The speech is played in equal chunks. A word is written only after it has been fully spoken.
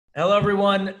Hello,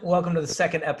 everyone. Welcome to the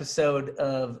second episode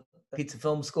of Pizza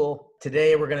Film School.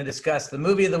 Today, we're going to discuss the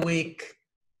movie of the week,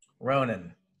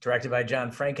 Ronin, directed by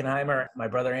John Frankenheimer. My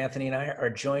brother Anthony and I are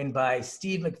joined by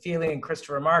Steve McFeely and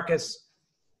Christopher Markus,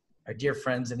 our dear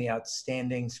friends and the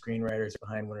outstanding screenwriters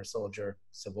behind Winter Soldier,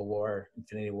 Civil War,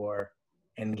 Infinity War,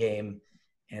 Endgame,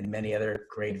 and many other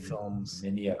great films.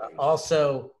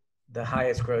 Also, the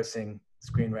highest grossing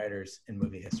screenwriters in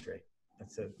movie history.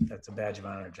 That's a badge of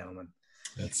honor, gentlemen.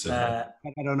 I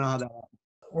don't know how that happened.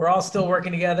 We're all still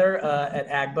working together at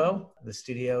AGBO, the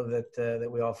studio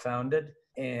that we all founded,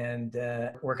 and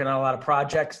working on a lot of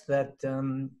projects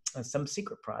some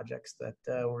secret projects that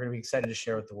we're going to be excited to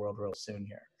share with the world real soon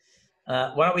here.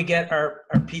 Why don't we get our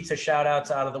pizza shout outs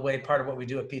out of the way? Part of what we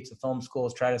do at Pizza Film School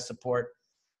is try to support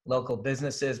local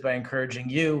businesses by encouraging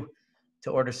you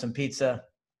to order some pizza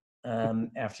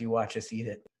after you watch us eat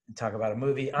it and talk about a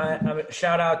movie. I'm a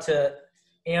shout out to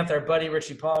our buddy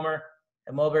Richie Palmer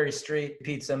at Mulberry Street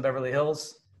Pizza in Beverly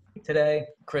Hills today.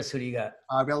 Chris, who do you got?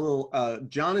 I've got a little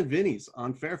John and Vinny's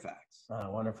on Fairfax. Oh,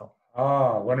 wonderful.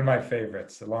 Oh, one of my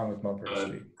favorites, along with Mulberry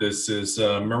Street. This is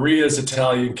Maria's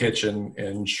Italian Kitchen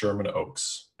in Sherman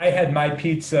Oaks. I had my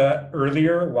pizza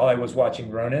earlier while I was watching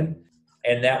Ronin,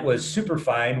 and that was super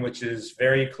fine, which is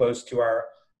very close to our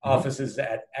offices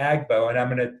at AGBO.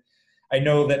 And I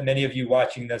know that many of you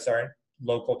watching this aren't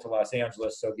local to Los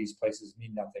Angeles, so these places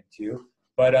mean nothing to you.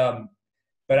 But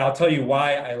I'll tell you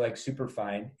why I like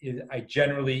Superfine. I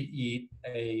generally eat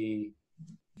a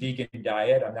vegan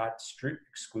diet. I'm not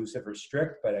exclusive or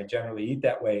strict, but I generally eat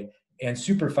that way. And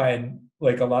Superfine,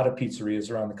 like a lot of pizzerias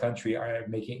around the country, are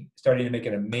starting to make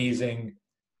an amazing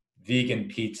vegan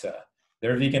pizza.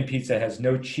 Their vegan pizza has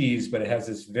no cheese, but it has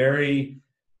this very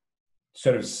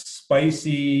sort of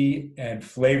spicy and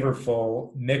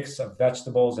flavorful mix of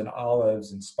vegetables and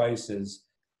olives and spices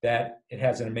that it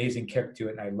has an amazing kick to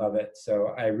it, and I love it. So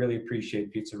I really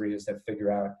appreciate pizzerias that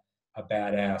figure out a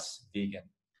badass vegan.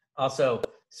 Also,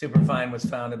 Superfine was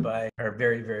founded by our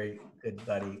very, very good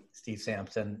buddy, Steve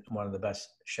Sampson, one of the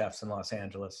best chefs in Los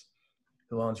Angeles,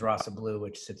 who owns Russo Bros,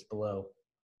 which sits below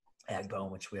AGBO,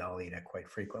 which we all eat at quite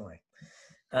frequently.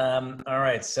 All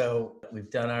right, so we've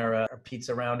done our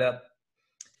pizza roundup.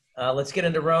 Let's get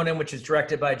into Ronin, which is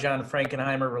directed by John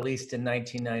Frankenheimer, released in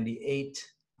 1998,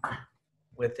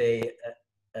 with a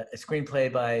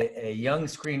screenplay by a young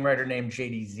screenwriter named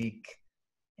J.D. Zeke,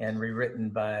 and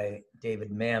rewritten by David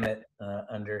Mamet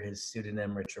under his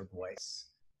pseudonym Richard Weiss.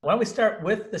 Why don't we start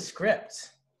with the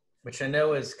script, which I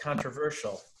know is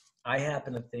controversial. I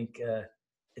happen to think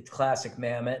it's classic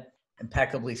Mamet,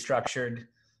 impeccably structured,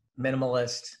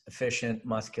 minimalist, efficient,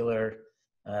 muscular.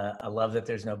 I love that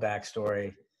there's no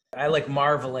backstory. I like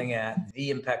marveling at the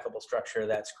impeccable structure of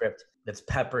that script that's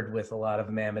peppered with a lot of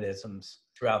Mametisms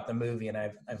throughout the movie, and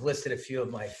I've listed a few of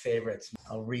my favorites.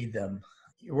 I'll read them.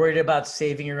 You're worried about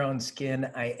saving your own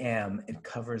skin? I am. It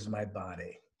covers my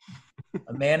body.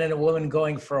 A man and a woman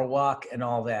going for a walk and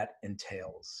all that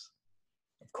entails.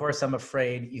 Of course, I'm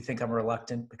afraid. You think I'm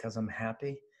reluctant because I'm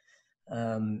happy,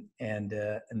 and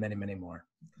many, many more.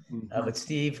 But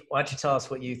Steve, why don't you tell us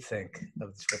what you think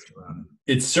of the script around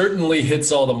it? It certainly hits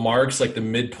all the marks. Like the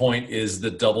midpoint is the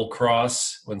double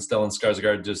cross when Stellan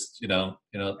Skarsgård just,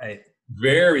 right,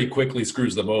 very quickly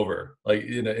screws them over. Like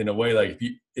in a way, like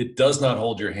it does not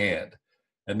hold your hand.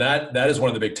 And that is one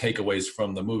of the big takeaways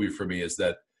from the movie for me, is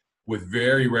that with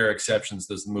very rare exceptions,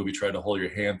 does the movie try to hold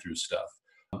your hand through stuff.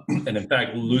 And in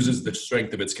fact, loses the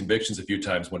strength of its convictions a few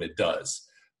times when it does.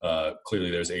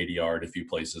 Clearly there's ADR at a few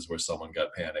places where someone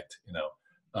got panicked,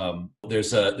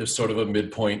 there's sort of a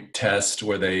midpoint test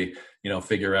where they,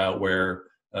 figure out where,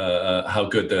 how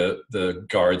good the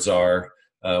guards are,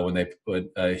 when they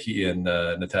put, he and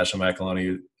Natasha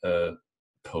McElhonney,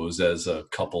 pose as a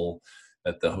couple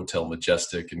at the Hotel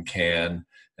Majestic in Cannes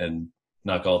and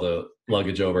knock all the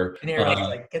luggage over. And here,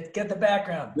 like, get the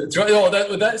background. That's right.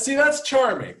 Oh, see, that's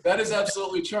charming. That is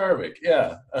absolutely charming.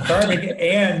 Yeah. Charming.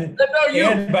 And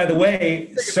by the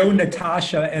way, so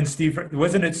Natasha and Steve,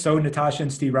 wasn't it so Natasha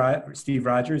and Steve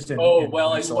Rogers? And,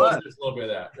 I suppose there's a little bit of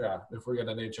that. Yeah. If we're going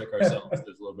to name check ourselves,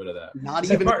 there's a little bit of that. Not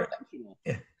even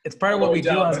it's part of what we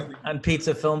do on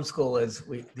Pizza Film School is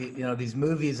these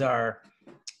movies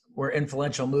were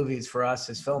influential movies for us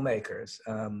as filmmakers.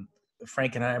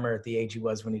 Frankenheimer at the age he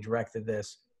was when he directed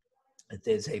this, it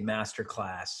is a master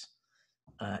class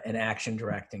in action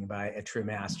directing by a true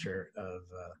master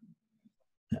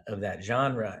of that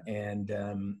genre. And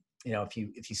if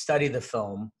you study the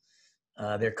film,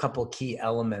 there are a couple key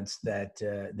elements that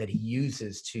he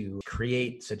uses to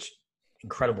create such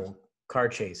incredible car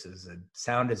chases. And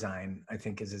sound design, I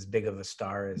think, is as big of a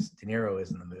star as De Niro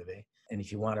is in the movie. and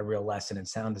if you want a real lesson in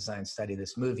sound design, study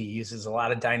this movie. It uses a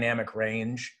lot of dynamic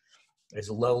range. There's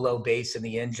low bass in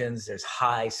the engines. There's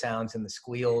high sounds in the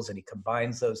squeals, and he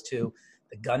combines those two.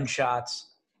 The gunshots.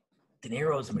 De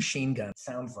Niro's machine gun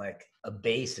sounds like a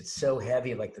bass. It's so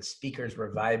heavy, like the speakers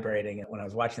were vibrating. And when I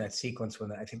was watching that sequence,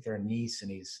 when I think they're in Nice and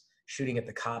he's shooting at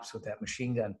the cops with that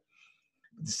machine gun,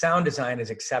 the sound design is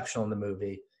exceptional in the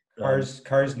movie.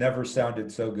 Cars never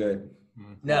sounded so good.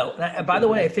 No. And by the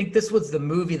way, I think this was the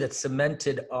movie that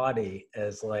cemented Audi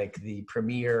as like the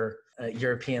premier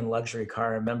European luxury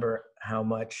car. I remember how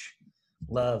much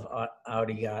love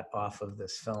Audi got off of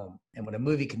this film. And when a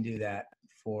movie can do that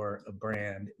for a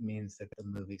brand, it means that the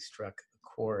movie struck a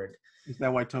chord. Is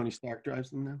that why Tony Stark drives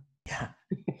them now?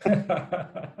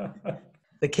 Yeah.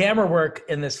 The camera work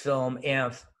in this film,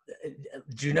 Anth,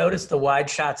 did you notice the wide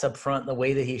shots up front, the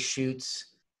way that he shoots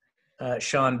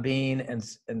Sean Bean and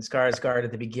Skarsgård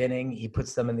at the beginning? He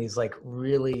puts them in these like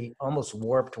really almost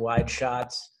warped wide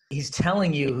shots. He's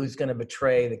telling you who's going to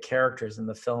betray the characters in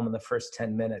the film in the first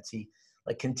 10 minutes. He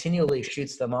like continually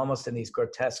shoots them almost in these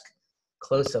grotesque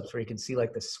close-ups where you can see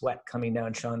like the sweat coming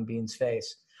down Sean Bean's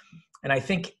face. And I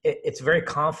think it's very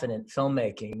confident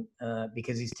filmmaking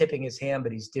because he's tipping his hand,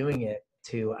 but he's doing it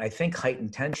to, I think, heighten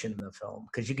tension in the film,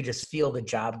 because you could just feel the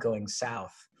job going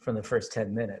south from the first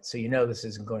 10 minutes. So you know this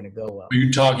isn't going to go well. Are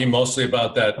you talking mostly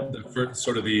about that,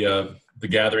 the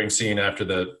gathering scene after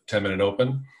the 10-minute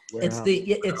open? It's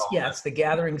the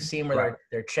gathering scene where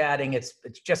they're chatting. It's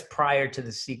just prior to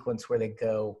the sequence where they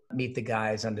go meet the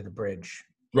guys under the bridge.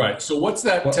 Right. So what's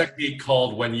that technique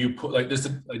called when you put like this?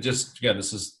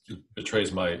 This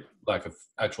betrays my lack of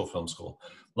actual film school.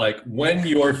 Like when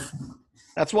you're.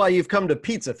 That's why you've come to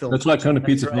pizza film. That's why I come to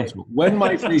pizza film school. When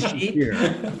my face is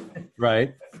here,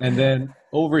 right, and then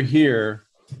over here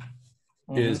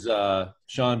is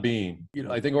Sean Bean. You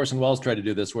know, I think Orson Welles tried to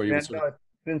do this where you.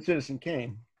 Then Citizen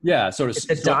Kane. Yeah, sort of. It's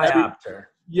a diopter.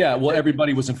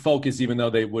 Everybody was in focus, even though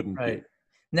they wouldn't be.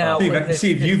 Now,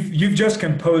 Steve, you've just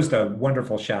composed a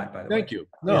wonderful shot, by the way. Thank you.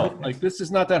 No, like this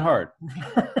is not that hard.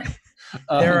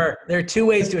 There are two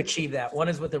ways to achieve that. One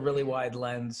is with a really wide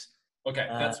lens. Okay,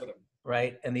 that's what I'm...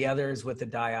 Right, and the other is with the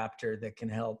diopter that can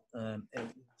help.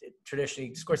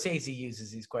 Traditionally, Scorsese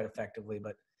uses these quite effectively,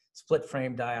 but split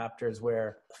frame diopters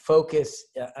where focus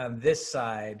on this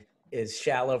side is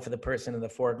shallow for the person in the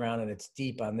foreground and it's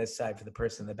deep on this side for the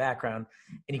person in the background,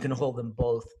 and you can hold them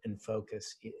both in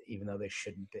focus even though they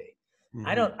shouldn't be.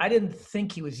 Mm-hmm. I didn't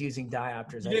think he was using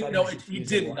diopters. He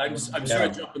didn't. I'm sorry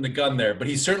to jump in the gun there, but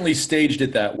he certainly staged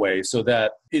it that way so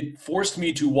that it forced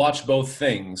me to watch both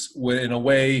things in a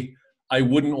way I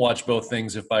wouldn't watch both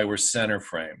things if I were center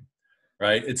frame,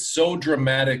 right? It's so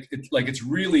dramatic. It's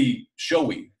really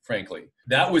showy, frankly.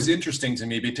 That was interesting to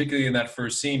me, particularly in that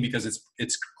first scene, because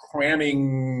it's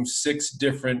cramming 6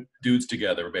 different dudes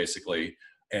together, basically,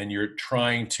 and you're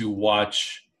trying to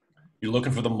watch. You're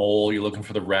looking for the mole, you're looking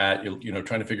for the rat, you're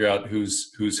trying to figure out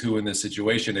who's who in this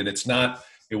situation, and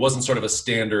it wasn't sort of a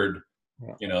standard,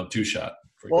 2-shot.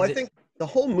 Well, I think the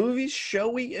whole movie's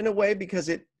showy in a way because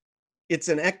it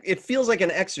feels like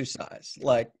an exercise.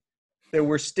 Like there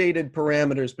were stated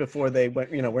parameters before they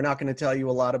went. We're not going to tell you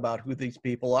a lot about who these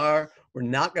people are. We're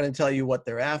not going to tell you what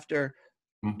they're after.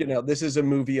 This is a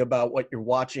movie about what you're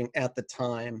watching at the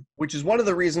time, which is one of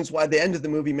the reasons why the end of the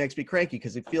movie makes me cranky,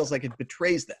 because it feels like it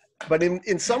betrays that. But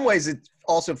in some ways, it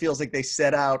also feels like they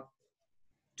set out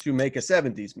to make a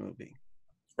 70s movie.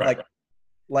 Right.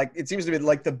 Like it seems to be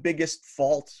like the biggest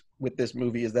fault with this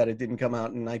movie is that it didn't come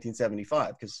out in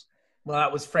 1975, because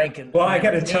that was Frank. Well, I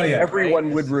got to tell you,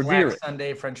 everyone would revere it.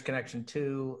 Sunday, French Connection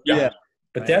 2. Yeah.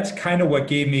 But that's kind of what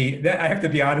gave me, I have to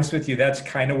be honest with you, that's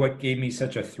kind of what gave me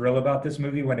such a thrill about this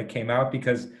movie when it came out,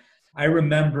 because I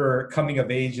remember coming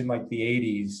of age in like the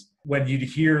 80s when you'd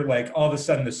hear like all of a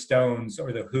sudden the Stones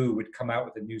or the Who would come out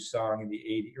with a new song in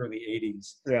the early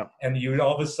 80s. Yeah. And you would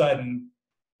all of a sudden,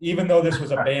 even though this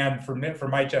was a band for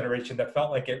my generation that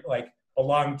felt like it like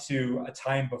belonged to a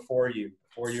time before you.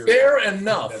 Fair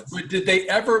enough. But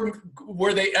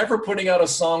were they ever putting out a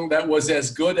song that was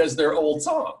as good as their old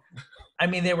song? I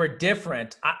mean, they were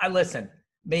different. I listen,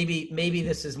 maybe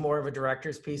this is more of a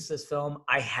director's piece, this film.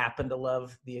 I happen to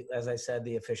love as I said,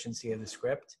 the efficiency of the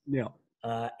script. Yeah.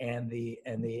 And the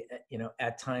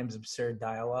at times absurd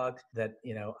dialogue that,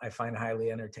 I find highly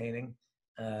entertaining.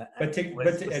 But to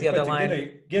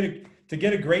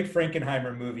get a great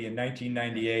Frankenheimer movie in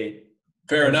 1998.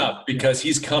 Fair enough, because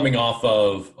he's coming off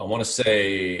of, I want to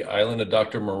say, Island of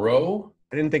Dr. Moreau.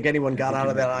 I didn't think anyone got out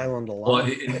of that island alive. Well,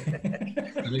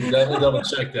 let me double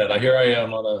check that. Here I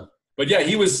am but yeah,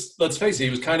 he was, let's face it, he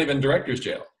was kind of in director's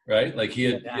jail, right? Like he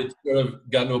had sort of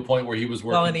gotten to a point where he was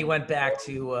working. Well, and he went back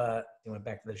to He went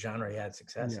back to the genre he had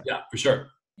success in. Yeah, for sure.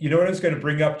 You know what I was going to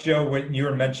bring up, Joe, what you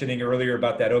were mentioning earlier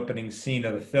about that opening scene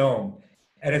of the film.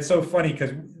 And it's so funny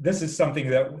because this is something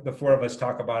that the four of us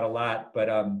talk about a lot, but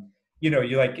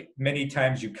you like many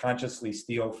times you consciously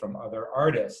steal from other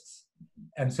artists,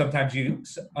 and sometimes you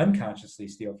unconsciously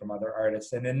steal from other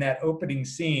artists. And in that opening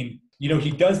scene,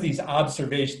 he does these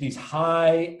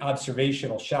high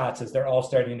observational shots as they're all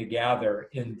starting to gather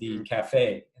in the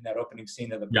cafe in that opening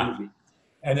scene of the movie.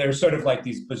 And they're sort of like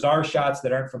these bizarre shots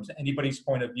that aren't from anybody's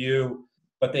point of view,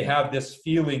 but they have this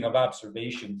feeling of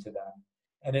observation to them.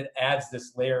 And it adds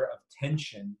this layer of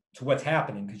tension to what's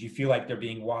happening because you feel like they're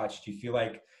being watched. You feel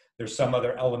like there's some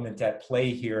other element at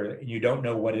play here and you don't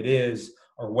know what it is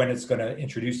or when it's going to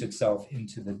introduce itself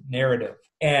into the narrative.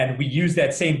 And we use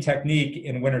that same technique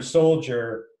in Winter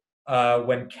Soldier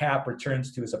when Cap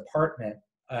returns to his apartment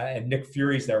and Nick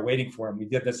Fury's there waiting for him. We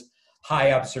did this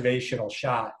high observational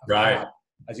shot of Cap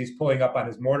as he's pulling up on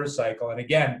his motorcycle. And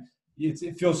again,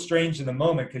 it feels strange in the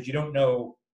moment because you don't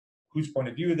know whose point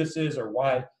of view this is or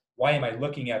why am I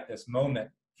looking at this moment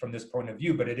from this point of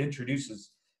view, but it introduces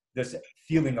this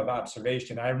feeling of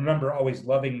observation. I remember always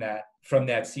loving that from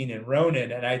that scene in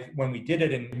Ronin. And when we did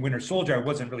it in Winter Soldier, I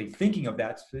wasn't really thinking of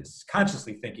that,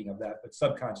 consciously thinking of that, but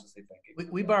subconsciously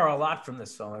thinking. We borrow a lot from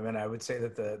this film. I mean, I would say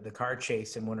that the car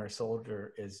chase in Winter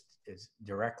Soldier is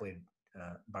directly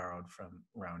borrowed from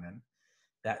Ronin.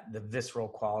 That the visceral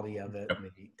quality of it,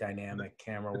 the dynamic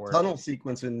camera work. Tunnel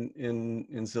sequence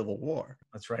in Civil War.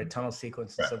 That's right, tunnel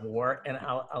sequence in Civil War. And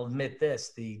I'll admit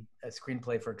this: the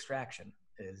screenplay for Extraction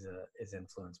is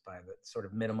influenced by the sort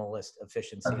of minimalist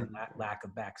efficiency and lack of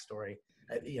backstory.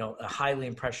 A highly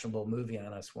impressionable movie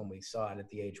on us when we saw it at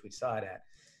the age we saw it at.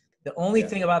 The only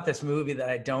thing about this movie that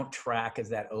I don't track is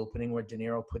that opening where De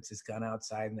Niro puts his gun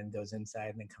outside and then goes inside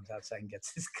and then comes outside and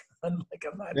gets his gun. Like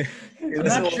I'm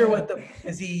not sure what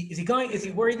is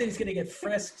he worried that he's going to get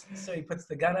frisked, so he puts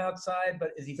the gun outside,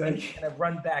 but is he going to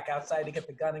run back outside to get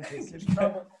the gun in case there's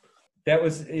trouble? That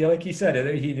was, like he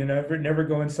said, he never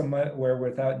going somewhere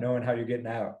without knowing how you're getting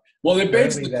out. Well, it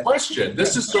begs the question.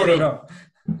 This is sort of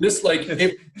this, like,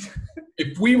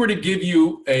 if we were to give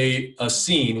you a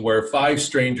scene where five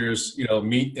strangers,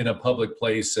 meet in a public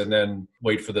place and then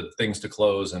wait for the things to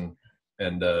close and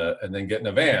then get in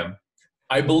a van,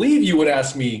 I believe you would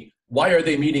ask me, why are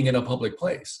they meeting in a public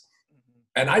place?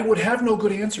 And I would have no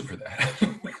good answer for that.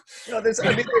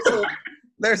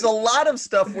 There's a lot of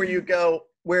stuff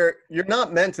where you're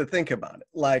not meant to think about it.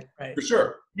 Like, for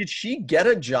sure. Did she get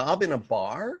a job in a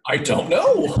bar? I don't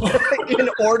know. In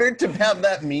order to have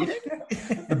that meeting?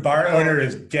 The bar owner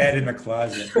is dead in the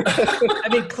closet. I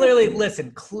mean, clearly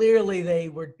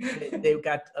they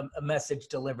got a message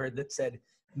delivered that said,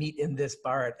 meet in this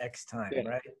bar at X time,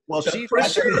 right? Well, she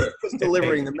was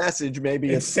delivering the message. Maybe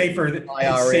it's safer than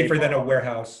a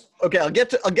warehouse. Okay, I'll get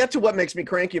to what makes me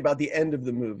cranky about the end of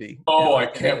the movie. Oh, I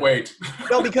can't wait.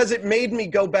 No, because it made me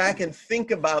go back and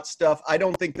think about stuff I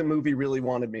don't think the movie really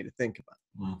wanted me to think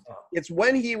about. It's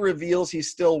when he reveals he's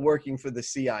still working for the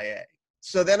CIA.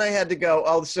 So then I had to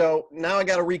go, so now I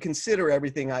got to reconsider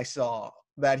everything I saw,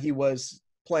 that he was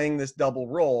playing this double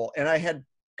role. And I had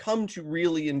come to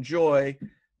really enjoy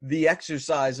the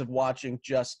exercise of watching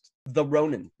just the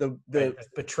Ronin, the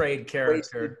betrayed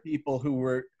character, people who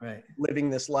were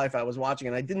living this life I was watching.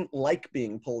 And I didn't like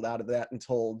being pulled out of that and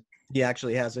told he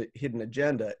actually has a hidden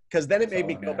agenda, because then it made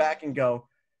me go back and go,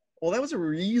 well, that was a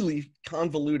really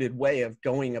convoluted way of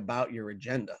going about your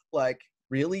agenda. Like,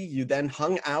 really? You then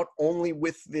hung out only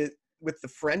with the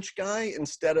French guy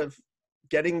instead of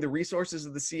getting the resources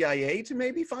of the CIA to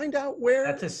maybe find out where?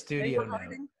 That's a studio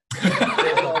note.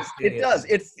 It does.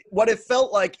 What it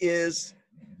felt like is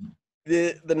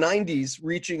the 90s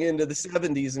reaching into the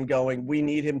 70s and going, we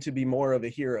need him to be more of a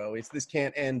hero. This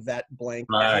can't end that blank.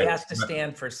 Right. He has to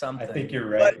stand for something. I think you're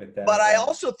right with that. But I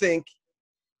also think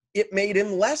it made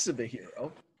him less of a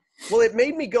hero. Well, it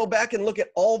made me go back and look at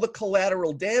all the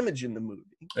collateral damage in the movie.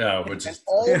 Yeah, which is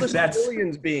all the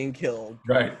civilians being killed.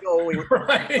 Right. Going,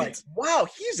 like, wow,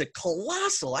 he's a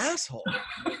colossal asshole.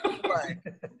 Right.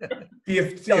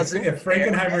 If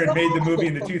Frankenheimer had made the movie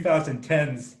in the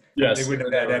 2010s, they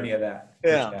wouldn't have had any of that.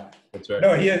 Yeah. That's right.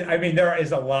 No, there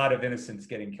is a lot of innocents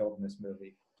getting killed in this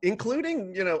movie.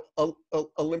 Including,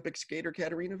 Olympic skater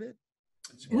Katarina Witt.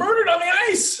 Murdered on the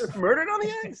ice. Murdered on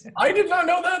the ice. I did not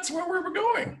know that's where we were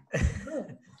going.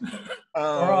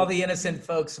 Or all the innocent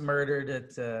folks murdered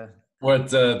at the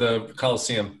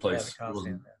Coliseum place. Yeah, the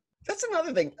Coliseum. That's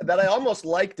another thing that I almost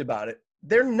liked about it.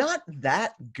 They're not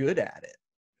that good at it.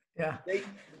 Yeah.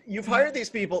 You've hired these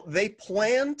people. They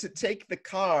plan to take the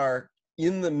car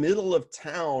in the middle of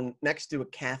town next to a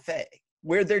cafe.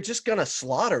 where they're just gonna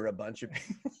slaughter a bunch of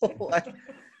people. Like,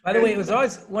 by the way, it was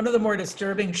always one of the more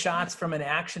disturbing shots from an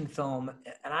action film,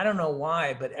 and I don't know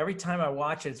why, but every time I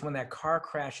watch it, it's when that car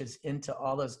crashes into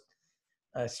all those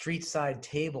street side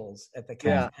tables at the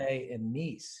cafe in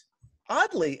Nice.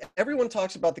 Oddly, everyone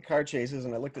talks about the car chases,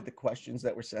 and I looked at the questions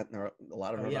that were sent, and there are a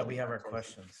lot of them. Yeah, we have our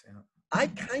questions. Yeah. I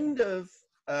kind of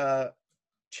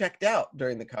checked out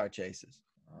during the car chases.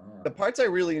 The parts I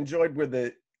really enjoyed were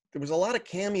there was a lot of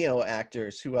cameo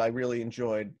actors who I really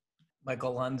enjoyed.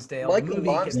 Michael Lonsdale. Michael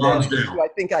Lonsdale, who I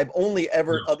think I've only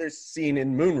ever seen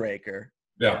in Moonraker.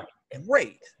 Yeah.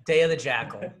 Great. Day of the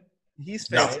Jackal. He's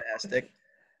fantastic.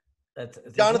 That's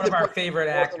one of our favorite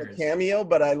actors. Cameo,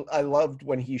 but I loved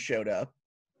when he showed up.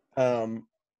 And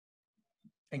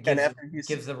after he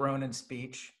gives the Ronin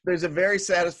speech. There's a very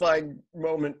satisfying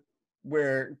moment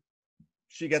where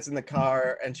she gets in the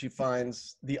car and she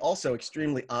finds the also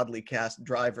extremely oddly cast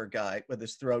driver guy with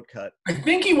his throat cut. I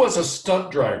think he was a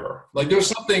stunt driver. Like there's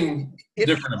something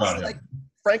different about him. Like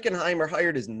Frankenheimer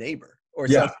hired his neighbor or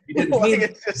something.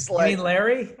 It's just like, you mean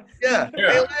Larry? Yeah.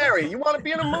 Hey Larry, you want to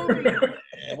be in a movie?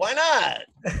 Why not?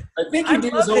 I think he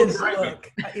did his own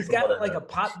look. He's got like a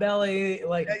pot belly.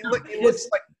 Like he looks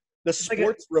like the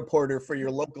sports reporter for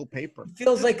your local paper.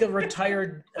 Feels like a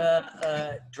retired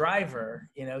driver,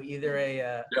 either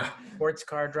a sports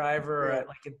car driver or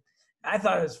I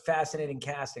thought it was fascinating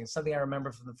casting. Something I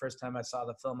remember from the first time I saw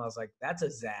the film. I was like, that's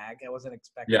a zag. I wasn't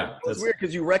expecting that. It's weird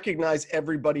because you recognize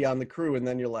everybody on the crew and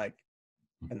then you're like,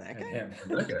 and that guy?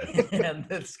 And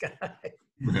this guy.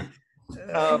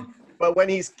 But when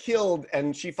he's killed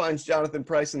and she finds Jonathan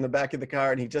Pryce in the back of the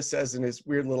car and he just says in his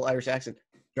weird little Irish accent,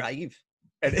 drive.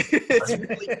 And it's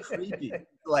really creepy.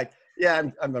 Like, yeah,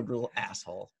 I'm a real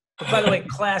asshole. But by the way,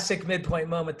 classic midpoint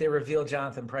moment, they reveal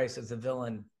Jonathan Pryce as the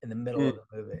villain in the middle of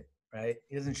the movie, right?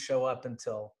 He doesn't show up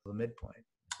until the midpoint.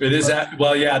 It is at,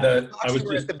 well, yeah, I was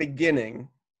just at the beginning.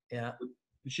 Yeah.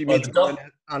 She meets him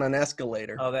on an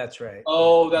escalator. Oh, that's right.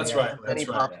 Oh, that's right. Then he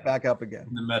pops back up again.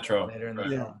 In the metro. Later in the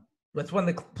film. That's when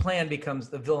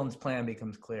the villain's plan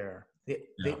becomes clear.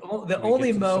 The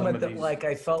only moment that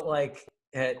I felt like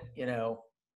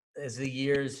as the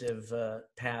years have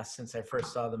passed since I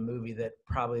first saw the movie that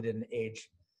probably didn't age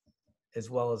as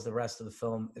well as the rest of the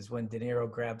film is when De Niro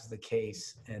grabs the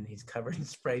case and he's covered in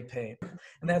spray paint.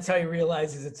 And that's how he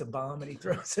realizes it's a bomb and he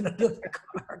throws it under the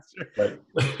car.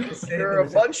 There are a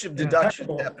bunch of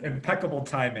deductions. Impeccable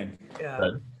timing. Yeah.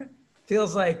 Right.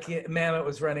 Feels like Mamet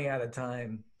was running out of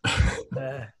time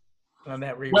on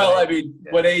that rewrite. Well, I mean,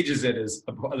 what ages it is,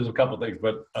 there's a couple things,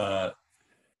 but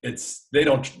they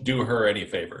don't do her any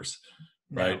favors,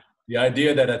 right? No. The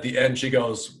idea that at the end she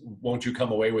goes, "Won't you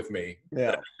come away with me?"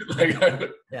 Yeah,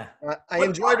 I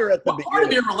enjoyed her at the beginning. Part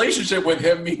of your relationship with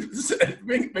him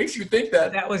makes you think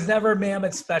that was never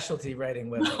Mamet's specialty, writing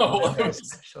women. No,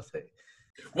 specialty.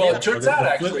 Well, it turns out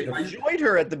actually, I enjoyed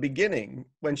her at the beginning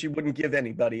when she wouldn't give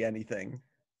anybody anything.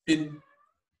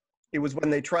 It was when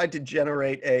they tried to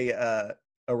generate a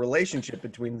relationship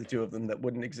between the two of them that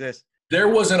wouldn't exist. There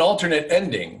was an alternate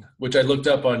ending, which I looked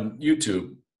up on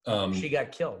YouTube. She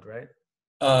got killed, right?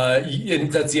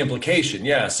 And that's the implication,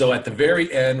 yeah. So at the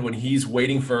very end, when he's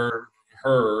waiting for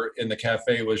her in the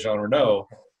cafe with Jean Reno,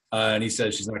 and he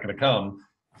says she's not going to come,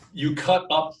 you cut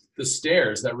up the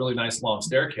stairs, that really nice long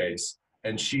staircase,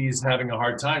 and she's having a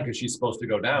hard time because she's supposed to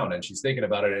go down, and she's thinking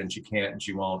about it, and she can't, and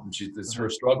she won't, and it's her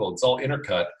struggle. It's all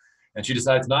intercut, and she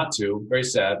decides not to. Very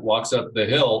sad. Walks up the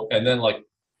hill, and then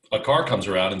a car comes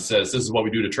around and says, "This is what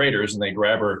we do to traitors," and they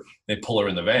grab her, they pull her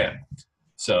in the van.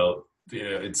 So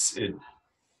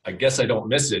I guess I don't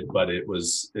miss it, but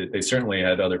they certainly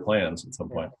had other plans at some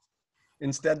point.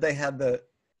 Instead, they had the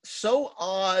so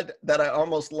odd that I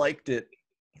almost liked it.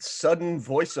 Sudden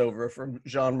voiceover from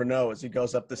Jean Reno as he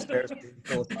goes up the stairs.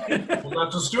 Well,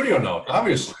 that's a studio note,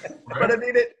 obviously. Right? But I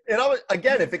mean, it always,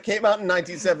 again, if it came out in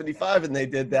 1975 and they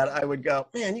did that, I would go,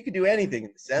 man, you could do anything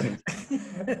in the 70s.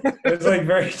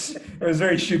 It was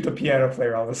very shoot the piano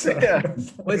player all of a sudden. Yeah.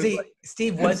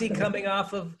 Steve, was he coming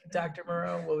off of Dr.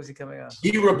 Moreau? What was he coming off?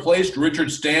 He replaced Richard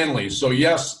Stanley. So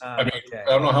yes, I mean, okay. I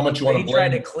don't know how much you want to blame. He tried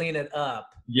to clean it up.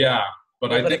 Yeah.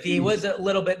 But I think if he was a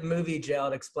little bit movie jail,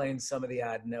 it explains some of the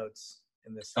odd notes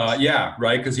in this. Yeah,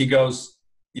 right. Because he goes,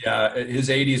 his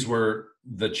 80s were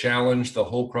The Challenge, The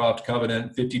Holcroft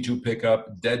Covenant, 52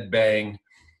 Pickup, Dead Bang,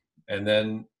 and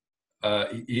then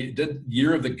he did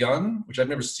Year of the Gun, which I've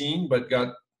never seen, but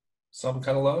got some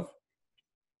kind of love.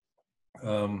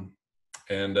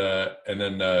 And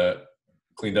then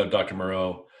cleaned up Dr.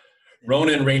 Moreau.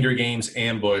 Ronin, Reindeer Games,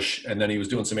 Ambush, and then he was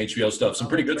doing some HBO stuff, some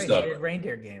pretty good stuff. He did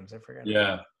Reindeer Games, I forgot.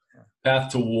 Yeah.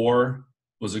 Path to War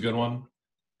was a good one.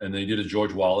 And then he did a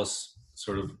George Wallace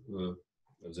sort of.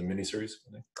 It was a miniseries,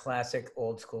 I think. Classic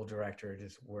old school director,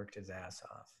 just worked his ass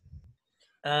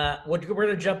off. We're going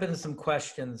to jump into some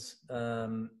questions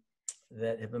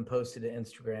that have been posted to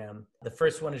Instagram. The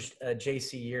first one is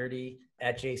JC Yurdy.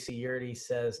 At JC Yurdy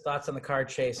says, thoughts on the car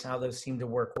chase, how those seem to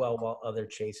work well while other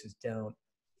chases don't.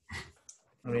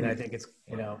 I mean, I think it's,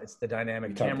 it's the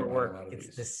dynamic camera work.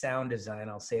 It's the sound design.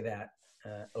 I'll say that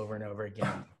over and over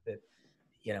again. That,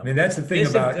 I mean, that's the thing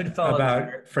about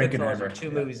Frankenheimer. Are two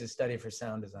movies that study for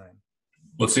sound design.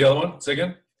 What's the other one? Say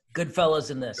again? Goodfellas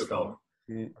and this are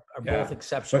both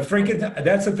exceptional. But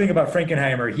that's the thing about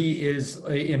Frankenheimer. He is,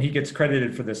 and he gets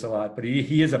credited for this a lot, but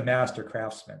he is a master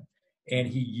craftsman, and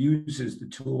he uses the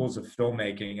tools of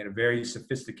filmmaking in a very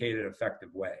sophisticated, effective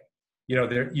way. You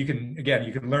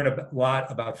can learn a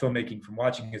lot about filmmaking from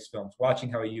watching his films, watching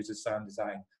how he uses sound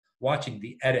design, watching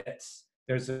the edits.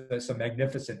 There's some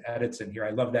magnificent edits in here. I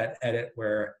love that edit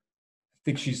where I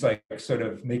think she's like sort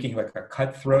of making like a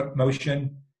cutthroat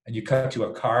motion, and you cut to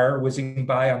a car whizzing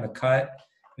by on the cut.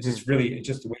 It's just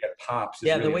the way it pops.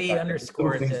 Yeah, really the way he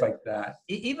underscores things it. like that.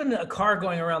 Even a car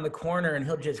going around the corner, and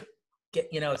he'll just get,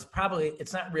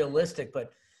 it's not realistic,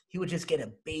 but he would just get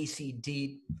a bassy,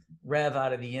 deep rev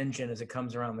out of the engine as it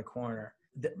comes around the corner.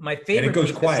 My favorite. And it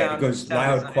goes quiet. It goes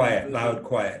loud,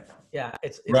 quiet. Yeah,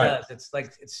 it does.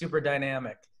 It's super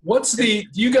dynamic. Do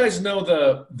you guys know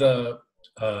the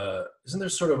isn't there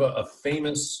sort of a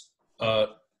famous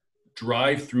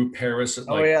drive through Paris at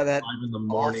 5 in the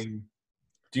morning? Awesome.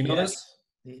 Do you know this?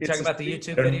 You talking about the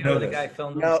YouTube video the guy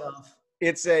filmed himself?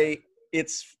 It's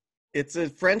a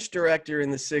French director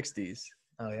in the 60s.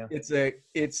 Oh yeah.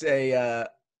 It's a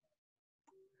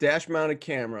dash mounted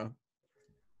camera,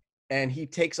 and he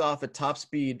takes off at top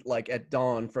speed like at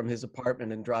dawn from his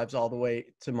apartment and drives all the way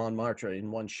to Montmartre in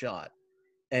one shot.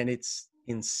 And it's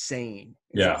insane.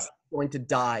 It's going to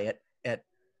die at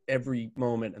every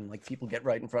moment, and like people get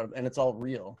right in front of him, and it's all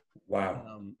real.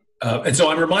 Wow. And so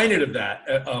I'm reminded of that.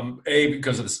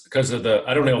 Because of the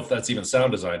I don't know if that's even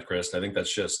sound designed, Chris. I think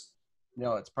that's just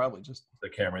it's probably just the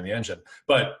camera and the engine.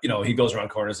 But he goes around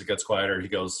corners, it gets quieter. He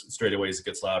goes straightaways, it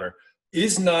gets louder.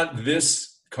 Is not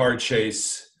this car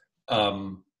chase?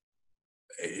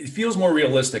 It feels more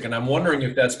realistic, and I'm wondering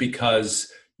if that's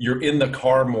because you're in the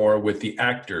car more with the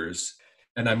actors.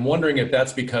 And I'm wondering if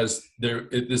that's because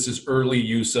this is early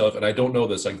use of, and I don't know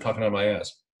this, I'm talking on my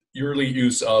ass, early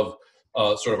use of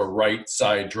sort of a right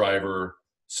side driver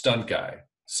stunt guy,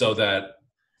 so that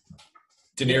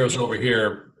De Niro's over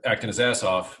here acting his ass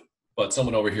off, but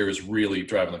someone over here is really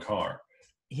driving the car.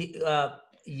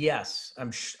 Yes,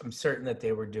 I'm certain that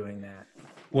they were doing that.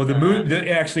 Well, the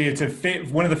movie actually, it's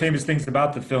one of the famous things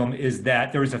about the film is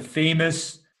that there was a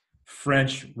famous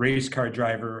French race car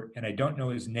driver, and I don't know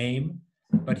his name,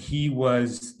 but he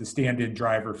was the stand-in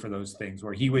driver for those things,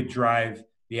 where he would drive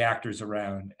the actors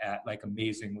around at like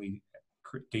amazingly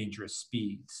dangerous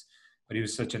speeds. But he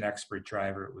was such an expert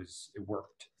driver; it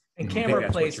worked. And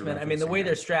camera placement. I mean, the way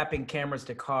they're strapping cameras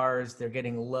to cars, they're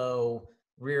getting low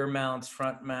rear mounts,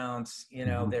 front mounts.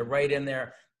 They're right in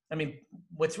there. I mean,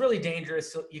 what's really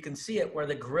dangerous, so you can see it where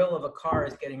the grill of a car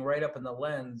is getting right up in the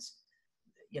lens.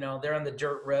 They're on the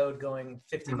dirt road going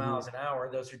 50 miles an hour.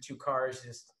 Those are two cars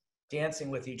just dancing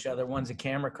with each other. One's a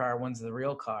camera car, one's the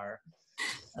real car.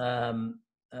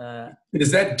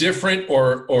 Is that different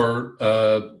or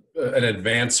an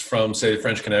advance from, say,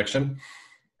 French Connection?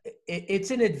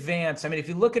 It's an advance. I mean, if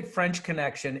you look at French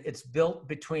Connection, it's built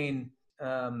between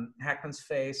Hackman's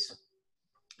face.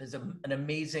 There's an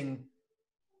amazing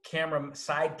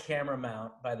side camera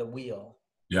mount by the wheel.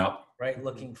 Yeah. Right,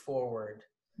 looking forward.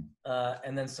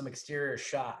 And then some exterior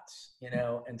shots,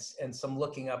 and some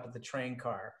looking up at the train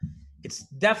car. It's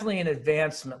definitely an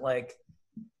advancement. Like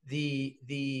the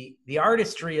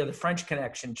artistry of the French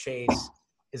Connection chase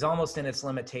is almost in its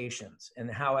limitations, and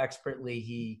how expertly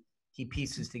he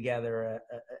pieces together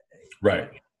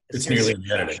it's nearly an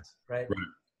editing. Right.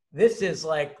 This is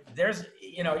like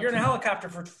you're in a helicopter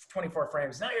for 24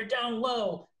 frames. Now you're down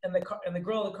low, and the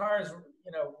grill of the car is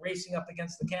racing up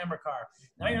against the camera car.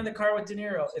 Now you're in the car with De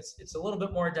Niro. It's a little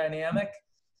bit more dynamic,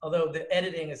 although the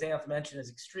editing, as Anth mentioned, is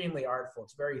extremely artful.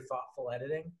 It's very thoughtful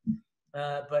editing,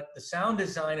 but the sound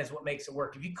design is what makes it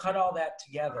work. If you cut all that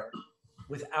together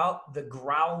without the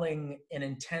growling and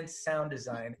intense sound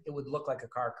design, it would look like a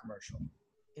car commercial.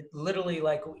 It literally,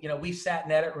 we've sat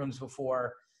in edit rooms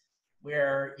before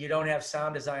where you don't have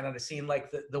sound design on a scene,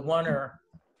 like the oneer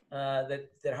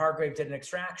that Hargrave did in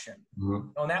Extraction. Mm-hmm.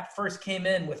 When that first came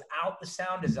in without the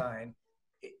sound design,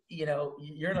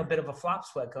 you're in a bit of a flop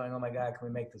sweat going, oh my God, can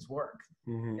we make this work?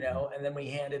 Mm-hmm. And then we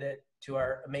handed it to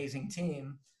our amazing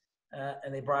team,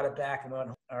 and they brought it back and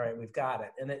went, all right, we've got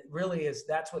it. And it really is,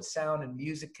 that's what sound and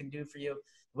music can do for you.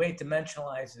 The way it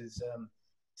dimensionalizes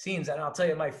scenes. And I'll tell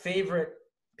you, my favorite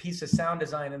piece of sound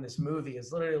design in this movie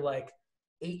is literally like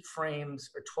 8 frames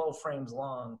or 12 frames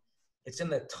long. It's in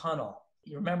the tunnel.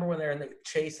 You remember when they're in the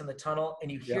chase in the tunnel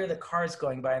and you hear the cars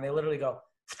going by and they literally go,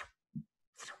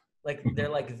 like they're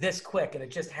like this quick, and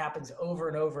it just happens over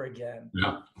and over again.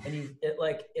 Yeah. And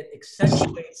it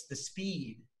accentuates the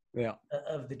speed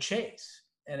of the chase,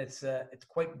 and it's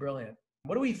quite brilliant.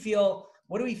 What do we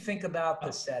think about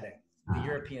the setting, the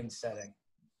European setting?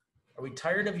 Are we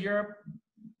tired of Europe?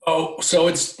 Oh, so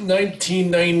it's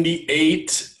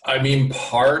 1998. I mean,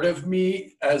 part of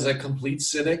me, as a complete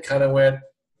cynic, kind of went,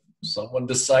 someone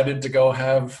decided to go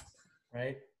to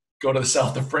the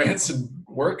south of France and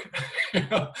work.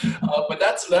 But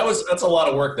that's a lot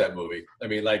of work, that movie. I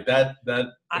mean, like that.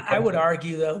 I would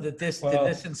argue, though, that did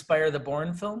this inspire the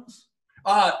Bourne films?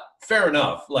 Fair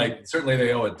enough. Like, certainly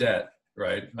they owe a debt,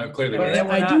 right? Clearly.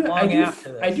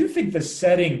 I do think the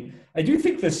setting. I do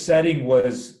think the setting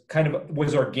was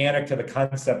organic to the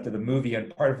concept of the movie,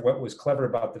 and part of what was clever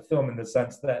about the film, in the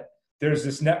sense that there's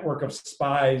this network of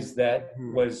spies that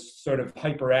was sort of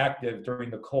hyperactive during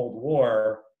the Cold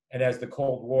War, and as the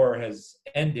Cold War has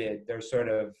ended, they're sort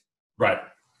of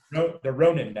they're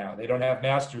Ronin now. They don't have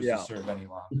masters to serve any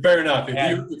longer. Fair enough.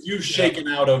 If you've shaken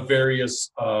out of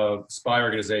various spy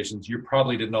organizations, you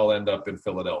probably didn't all end up in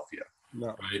Philadelphia. No.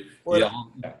 Right.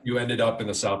 Well, you ended up in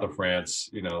the south of France.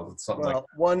 Something like that.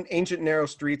 One, ancient narrow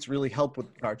streets really help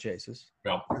with car chases.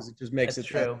 Yeah. Because it just makes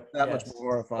that much more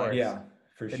horrifying. Yeah,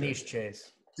 for the sure. niche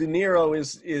chase. De Niro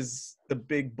is the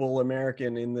big bull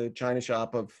American in the china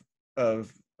shop of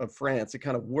France. It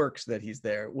kind of works that he's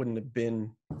there. It wouldn't have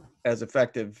been as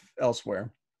effective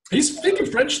elsewhere. He's speaking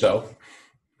French, though.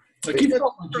 Like, he's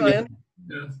trying.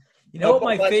 Yeah. You know what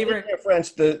my favorite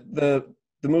French,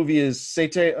 the movie is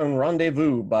C'était un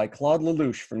rendezvous by Claude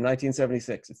Lelouch from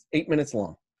 1976. It's 8 minutes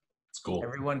long. It's cool.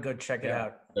 Everyone go check it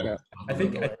out. Yeah. I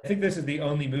think this is the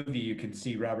only movie you can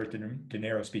see Robert De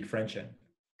Niro speak French in.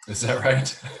 Is that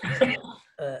right?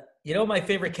 You know what my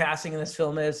favorite casting in this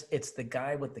film is? It's the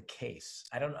guy with the case.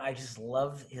 I just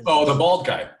love his. Oh, the bald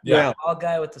guy. Yeah. The bald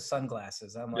guy with the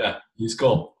sunglasses. I'm like, he's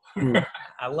cool.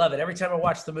 I love it. Every time I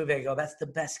watch the movie, I go, that's the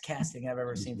best casting I've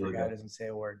ever seen for a guy who doesn't say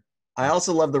a word. I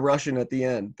also love the Russian at the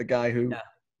end, the guy who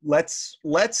lets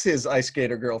his ice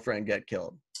skater girlfriend get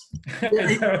killed.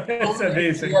 That's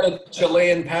amazing. He had a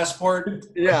Chilean passport.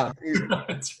 Yeah.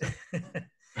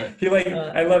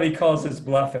 I love he calls his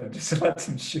bluff and just lets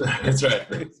him shoot. That's right.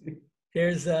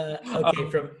 Here's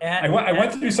from I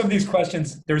went through some of these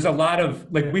questions. There's a lot of,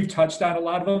 we've touched on a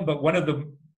lot of them, but one of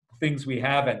the things we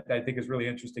haven't, I think, is really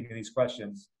interesting in these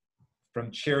questions,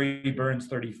 from Cherry Burns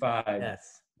 35.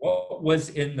 Yes. What was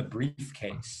in the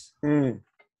briefcase?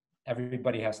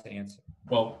 Everybody has to answer.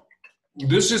 Well,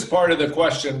 this is part of the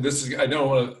question. I don't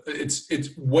want to.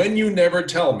 It's when you never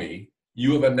tell me,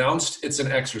 you have announced it's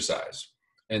an exercise,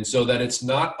 and so that it's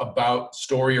not about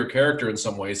story or character in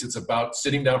some ways. It's about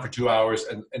sitting down for 2 hours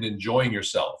and enjoying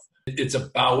yourself. It's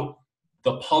about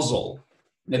the puzzle,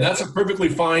 and that's a perfectly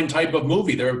fine type of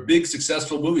movie. There are big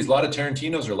successful movies. A lot of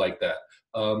Tarantino's are like that.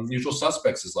 Usual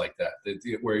Suspects is like that,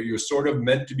 where you're sort of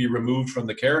meant to be removed from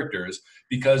the characters,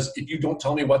 because if you don't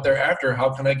tell me what they're after,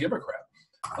 how can I give a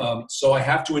crap? So I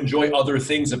have to enjoy other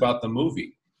things about the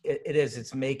movie.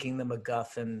 It's making the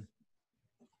MacGuffin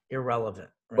irrelevant,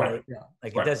 right? Yeah.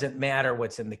 It doesn't matter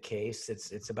what's in the case.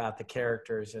 It's about the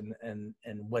characters and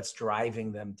what's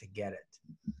driving them to get it.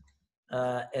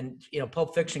 And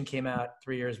Pulp Fiction came out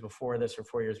 3 years before this or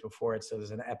 4 years before it, so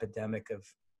there's an epidemic of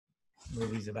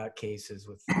movies about cases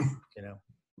with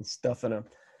stuff in them.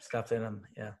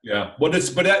 Yeah. But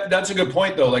that's a good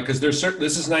point, though, because this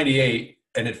is 98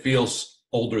 and it feels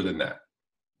older than that,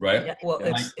 right? Yeah, well,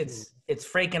 it's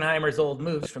Frankenheimer's old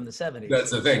movies from the 70s.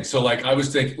 That's the thing. So I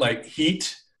was thinking,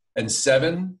 Heat and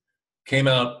Seven came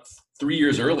out 3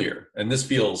 years earlier, and this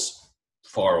feels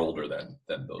far older than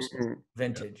those.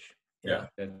 Vintage. Yeah,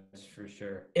 that's for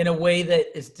sure. In a way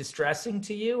that is distressing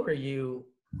to you, or you're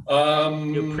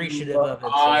appreciative of it?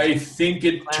 I think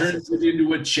it turns it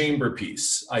into a chamber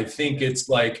piece. I think it's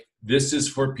this is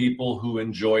for people who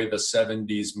enjoy the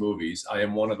 70s movies. I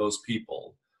am one of those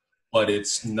people, but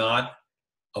it's not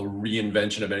a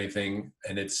reinvention of anything,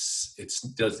 and it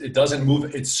doesn't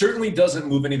move. It certainly doesn't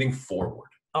move anything forward.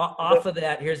 Off of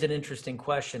that, here's an interesting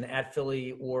question. At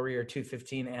Philly Warrior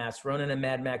 215 asks, Ronin and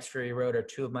Mad Max Fury Road are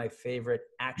two of my favorite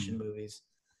action movies,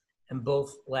 and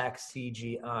both lack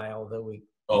CGI, although we...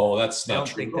 Oh, that's I not don't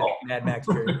true think at all. that Mad Max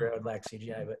Fury Road lacks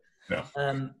CGI, but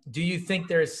Do you think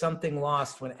there is something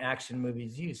lost when action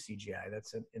movies use CGI?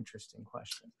 That's an interesting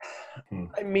question.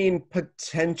 I mean,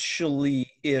 potentially,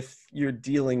 if you're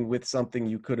dealing with something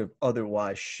you could have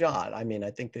otherwise shot. I mean,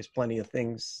 I think there's plenty of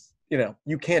things,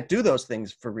 you can't do those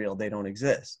things for real. They don't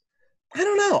exist. I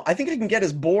don't know. I think I can get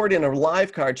as bored in a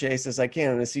live car chase as I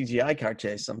can in a CGI car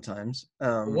chase sometimes.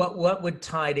 What would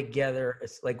tie together?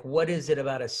 Like, what is it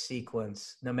about a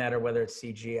sequence, no matter whether it's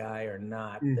CGI or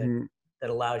not, that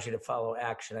allows you to follow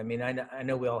action? I mean, I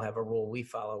know we all have a rule we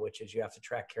follow, which is you have to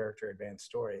track character, advance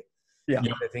story. Yeah.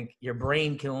 I think your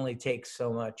brain can only take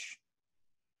so much.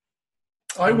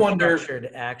 I wonder.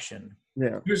 Structured action.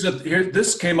 Yeah.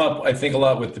 This came up, I think, a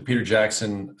lot with the Peter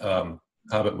Jackson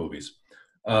Hobbit movies.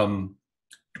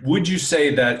 Would you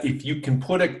say that if you can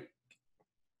put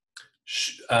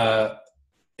should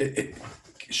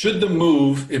the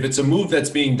move, if it's a move that's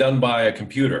being done by a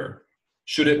computer,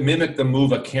 should it mimic the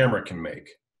move a camera can make?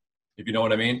 If you know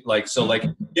what I mean? Like, so like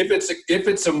if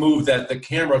it's a move that the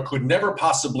camera could never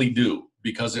possibly do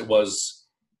because it was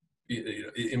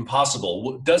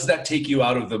impossible, does that take you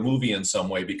out of the movie in some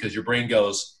way because your brain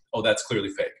goes, oh, that's clearly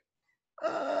fake?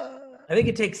 I think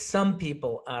it takes some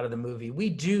people out of the movie. We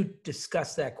do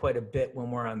discuss that quite a bit when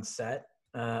we're on set,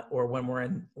 or when we're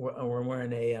in a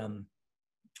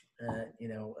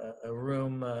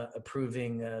room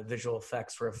approving visual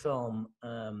effects for a film,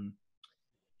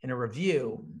 in a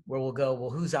review, where we'll go, well,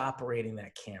 who's operating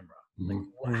that camera? Like,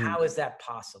 how is that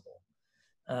possible?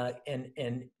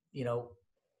 And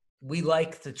we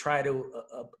like to try to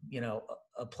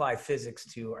apply physics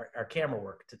to our camera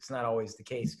work. It's not always the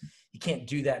case. You can't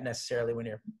do that necessarily when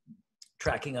you're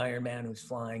tracking Iron Man, who's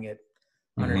flying at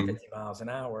 150 miles an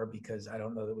hour, because I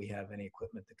don't know that we have any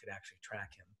equipment that could actually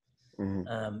track him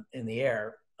in the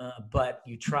air. But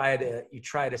you try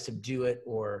to subdue it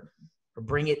or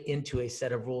bring it into a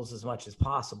set of rules as much as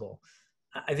possible.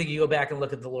 I think you go back and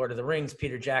look at The Lord of the Rings,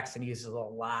 Peter Jackson uses a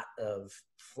lot of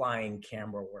flying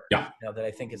camera work, that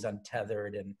I think is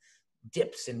untethered and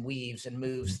dips and weaves and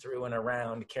moves through and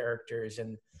around characters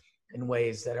and in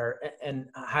ways that are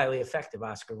highly effective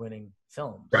Oscar-winning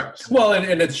films. Right. Well,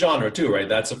 and it's genre too, right?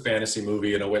 That's a fantasy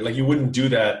movie in a way. Like, you wouldn't do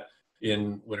that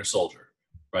in Winter Soldier,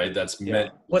 right? That's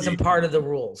wasn't part of the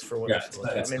rules for Winter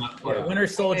Soldier. Winter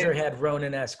Soldier had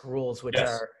Ronin-esque rules, which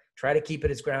are try to keep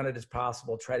it as grounded as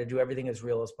possible, try to do everything as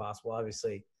real as possible.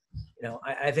 Obviously,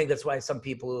 I think that's why some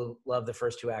people who love the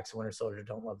first two acts of Winter Soldier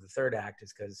don't love the third act,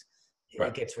 is because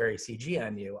it gets very CG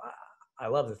on you. I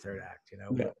love the third act,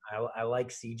 but I like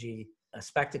CG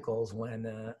spectacles when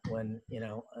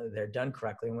they're done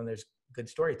correctly and when there's good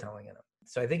storytelling in them.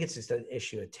 So I think it's just an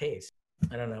issue of taste.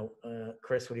 I don't know.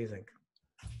 Chris, what do you think?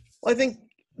 Well, I think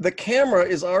the camera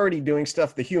is already doing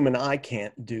stuff the human eye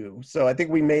can't do. So I think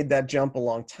we made that jump a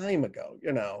long time ago.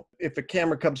 If a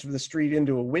camera comes from the street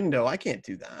into a window, I can't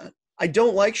do that. I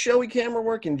don't like showy camera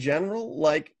work in general.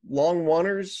 Like long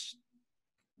oneers,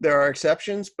 there are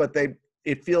exceptions, but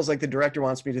it feels like the director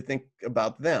wants me to think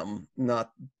about them,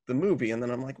 not the movie. And then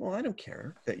I'm like, well, I don't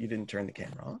care that you didn't turn the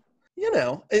camera off.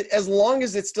 As long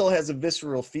as it still has a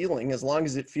visceral feeling, as long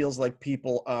as it feels like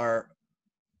people are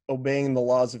obeying the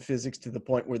laws of physics to the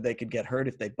point where they could get hurt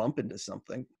if they bump into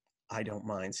something, I don't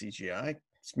mind CGI.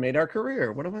 It's made our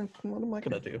career. What am I going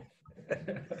to do?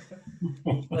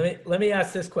 Let me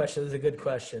ask this question. This is a good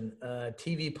question.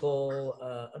 TV poll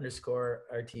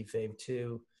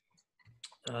 _RTFave2.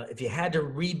 If you had to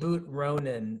reboot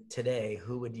Ronin today,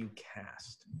 who would you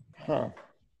cast?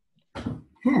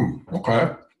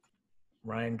 Okay.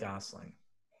 Ryan Gosling.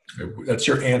 That's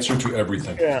your answer to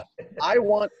everything. Yeah. I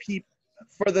want people,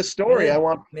 for the story, I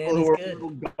want people who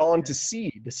are gone to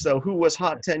seed. So who was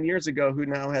hot 10 years ago who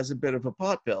now has a bit of a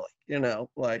pot belly,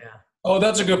 Oh,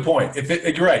 that's a good point.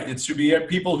 You're right. It should be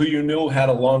people who you knew had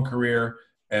a long career.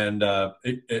 And,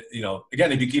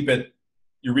 again, if you keep it,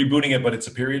 you're rebooting it, but it's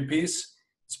a period piece.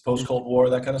 It's post-Cold War,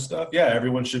 that kind of stuff. Yeah,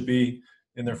 everyone should be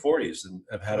in their 40s and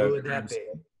have had Who would that be?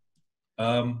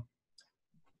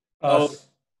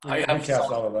 I have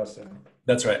cast all of us.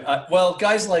 That's right.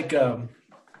 Guys like, I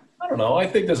don't know. I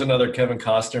think there's another Kevin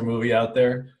Costner movie out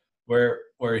there where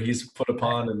he's put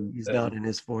upon and he's not in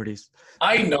his 40s.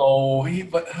 I know,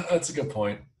 but that's a good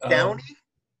point. Downey?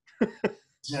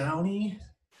 Downey?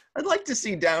 I'd like to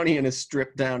see Downey in a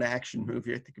stripped down action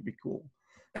movie. I think it'd be cool.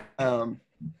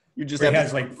 You just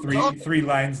has like three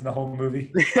lines in the whole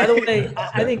movie. By the way,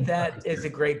 I think that is a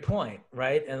great point,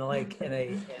 right? And like in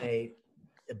a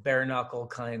bare knuckle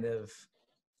kind of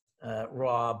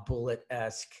raw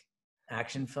bullet-esque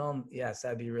action film, yes,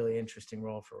 that'd be a really interesting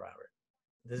role for Robert.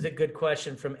 This is a good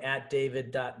question from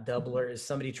 @David.Doubler. Is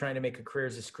somebody trying to make a career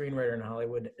as a screenwriter in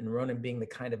Hollywood, and Ronin being the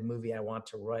kind of movie I want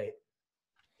to write?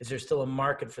 Is there still a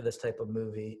market for this type of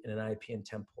movie in an IP and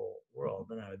temple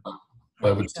world? And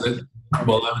I would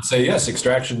say yes.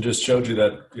 Extraction just showed you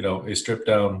that, a stripped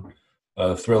down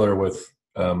thriller with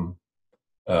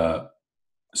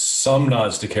some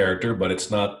nods to character, but it's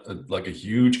not like a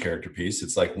huge character piece.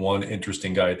 It's like one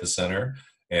interesting guy at the center,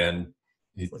 and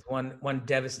with one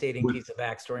devastating piece of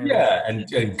backstory. Yeah, and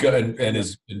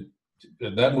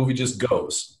that movie just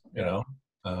goes.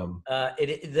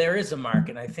 There is a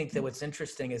market. I think that what's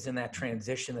interesting is in that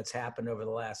transition that's happened over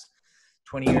the last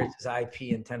 20 years as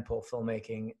IP and tentpole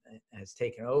filmmaking has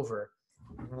taken over.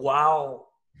 While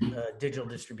digital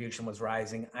distribution was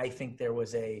rising, I think there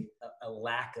was a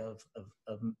lack of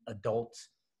adult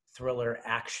thriller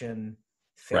action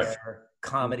fare. Right.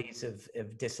 Comedies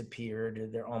have disappeared.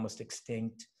 They're almost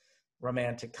extinct.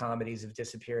 Romantic comedies have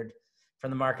disappeared from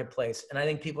the marketplace. And I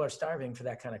think people are starving for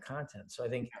that kind of content. So I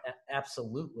think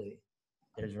absolutely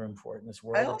there's room for it in this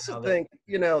world. I also think,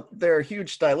 there are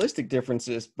huge stylistic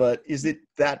differences, but is it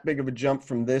that big of a jump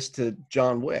from this to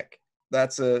John Wick?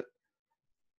 That's a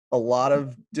lot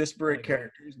of disparate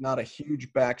characters, not a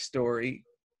huge backstory.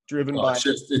 Driven by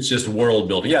it's just world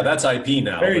building. Yeah, that's IP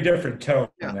now. Very different tone.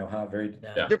 Yeah.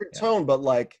 Different tone, but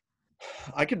like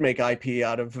I could make IP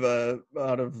out of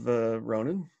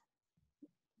Ronin.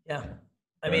 Yeah.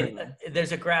 I mean,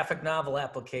 there's a graphic novel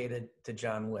applicated to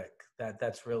John Wick.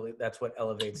 That's what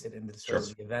elevates it into sort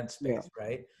of the event space,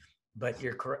 right? But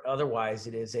otherwise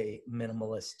it is a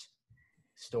minimalist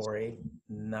story,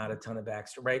 not a ton of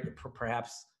backstory, right?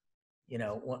 Perhaps,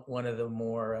 one of the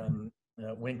more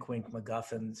wink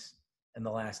MacGuffins in the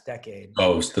last decade.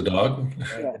 Ghost, the dog.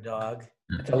 Right, the dog.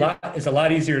 It's a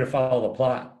lot easier to follow the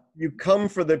plot. You come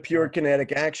for the pure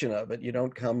kinetic action of it. You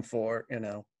don't come for,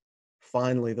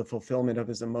 finally the fulfillment of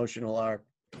his emotional arc.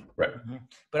 Right. Mm-hmm.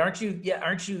 But aren't you,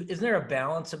 isn't there a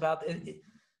balance about it?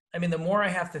 I mean, the more I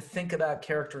have to think about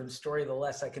character and story, the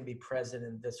less I can be present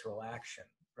in visceral action,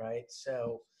 right?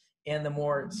 So, and the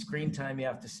more screen time you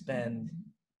have to spend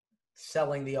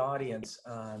selling the audience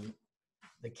on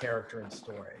the character and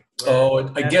story.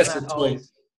 I guess it totally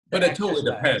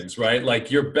depends, right? Like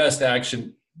your best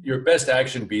action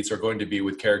beats are going to be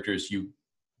with characters you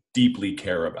deeply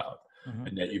care about, mm-hmm.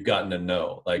 and that you've gotten to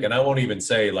know. Like, and I won't even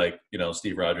say like,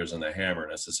 Steve Rogers and the Hammer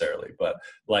necessarily, but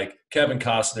like Kevin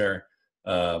Costner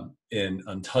in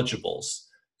Untouchables.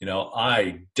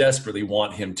 I desperately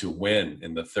want him to win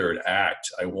in the third act.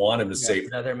 I want him to save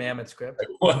another mammoth script.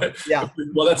 Yeah.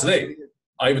 Well, that's the thing.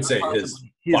 I would say his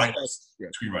finest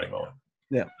screenwriting moment.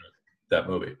 Yeah. That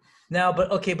movie. Now,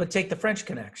 but take the French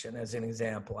Connection as an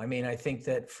example. I mean, I think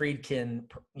that Friedkin,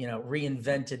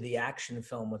 reinvented the action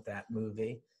film with that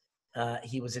movie.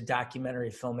 He was a documentary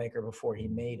filmmaker before he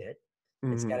made it.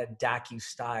 Mm-hmm. It's got a docu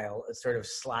style. It sort of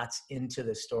slots into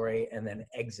the story and then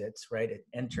exits, right? It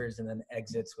enters and then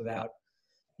exits without,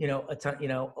 a ton.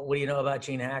 What do you know about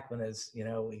Gene Hackman? Is he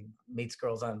meets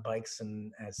girls on bikes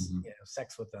and has mm-hmm.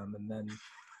 Sex with them, and then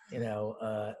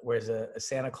wears a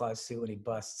Santa Claus suit when he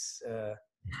busts.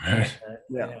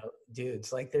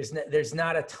 Dudes. Like there's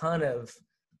not a ton of.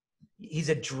 He's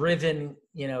a driven,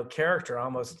 character,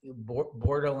 almost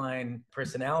borderline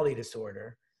personality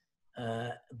disorder.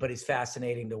 But he's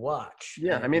fascinating to watch.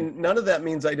 Yeah, I mean, none of that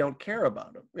means I don't care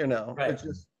about him. Right. It's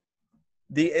just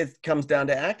it comes down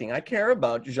to acting. I care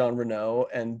about Jean Reno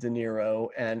and De Niro,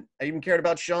 and I even cared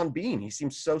about Sean Bean. He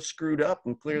seems so screwed up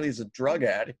and clearly is a drug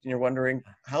addict, and you're wondering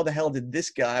how the hell did this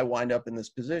guy wind up in this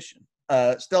position?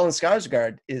 Stellan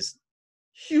Skarsgård is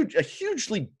a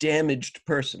hugely damaged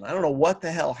person. I don't know what the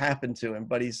hell happened to him,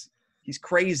 but he's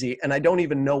crazy, and I don't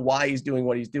even know why he's doing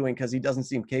what he's doing because he doesn't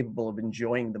seem capable of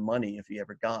enjoying the money if he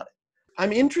ever got it.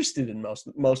 I'm interested in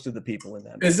most of the people in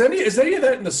that movie. Is any of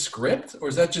that in the script, or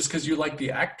is that just because you like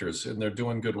the actors and they're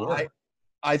doing good work?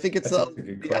 I think it's a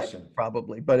good question,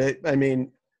 probably, but it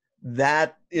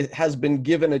has been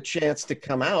given a chance to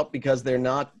come out because they're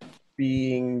not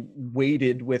being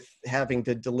weighted with having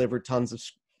to deliver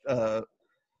tons of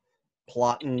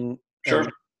plot and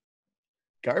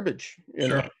garbage. You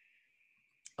know?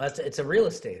 It's a real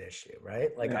estate issue,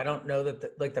 right? Like, I don't know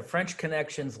that the French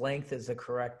Connection's length is the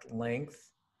correct length.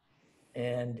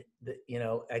 And,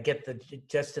 I get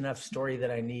just enough story that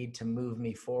I need to move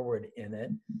me forward in it.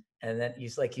 And then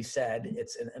like you said,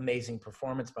 it's an amazing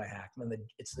performance by Hackman.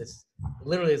 It's this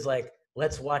literally is like,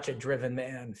 let's watch a driven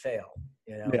man fail.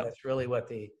 That's really what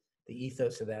the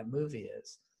ethos of that movie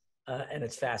is. And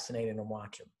it's fascinating to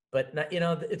watch him. But,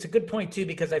 it's a good point too,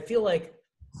 because I feel like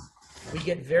we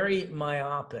get very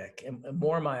myopic and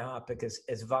more myopic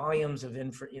as volumes of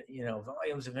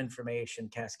information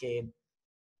cascade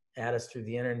at us through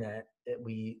the internet.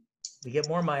 We get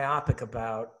more myopic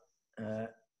about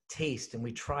taste, and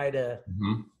we try to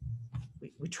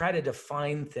we try to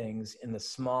define things in the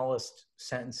smallest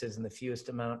sentences and the fewest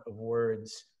amount of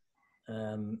words,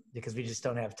 because we just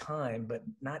don't have time. But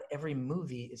not every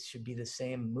movie should be the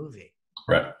same movie.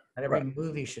 Right. Not every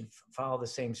movie should follow the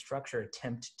same structure,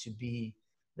 attempt to be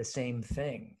the same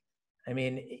thing. I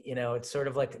mean, it's sort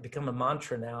of like become a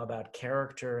mantra now about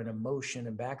character and emotion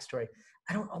and backstory.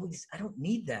 I don't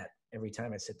need that every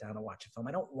time I sit down and watch a film.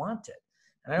 I don't want it.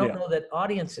 And I don't know that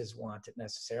audiences want it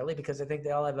necessarily, because I think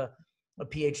they all have a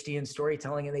PhD in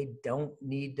storytelling, and they don't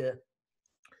need to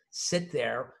sit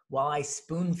there while I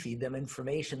spoon feed them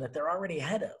information that they're already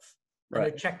ahead of. And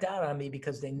they're checked out on me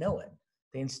because they know it.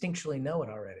 They instinctually know it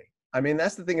already. I mean,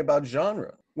 that's the thing about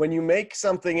genre. When you make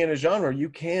something in a genre, you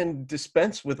can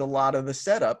dispense with a lot of the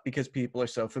setup because people are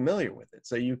so familiar with it.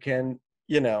 So you can,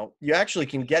 you actually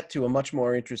can get to a much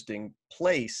more interesting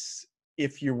place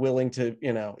if you're willing to,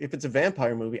 if it's a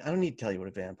vampire movie. I don't need to tell you what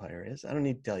a vampire is. I don't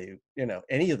need to tell you,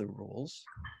 any of the rules.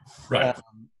 Right.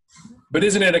 But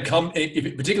isn't it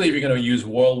particularly if you're going to use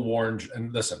well-worn,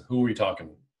 and listen, who are we talking?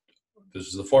 This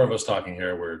is the four of us talking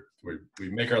here. We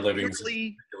make our livings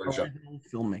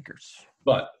filmmakers.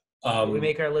 But we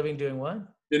make our living doing what?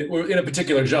 We're in a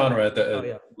particular genre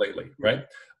lately, right?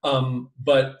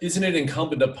 But isn't it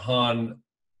incumbent upon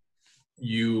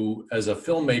you as a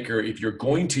filmmaker, if you're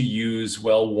going to use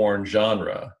well-worn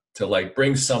genre, to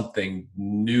bring something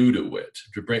new to it?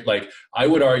 To bring, I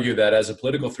would argue that as a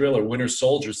political thriller, Winter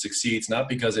Soldier succeeds not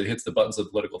because it hits the buttons of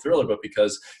political thriller, but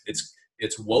because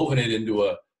it's woven it into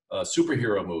a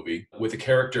superhero movie with a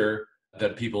character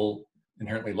that people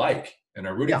inherently like and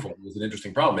are rooting for. Is an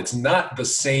interesting problem. It's not the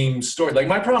same story.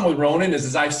 My problem with Ronin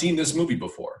is I've seen this movie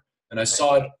before, and I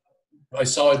saw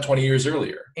it 20 years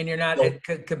earlier. And you're not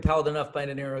compelled enough by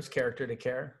De Niro's character to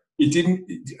care? It didn't.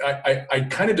 I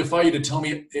kind of defy you to tell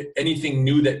me anything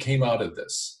new that came out of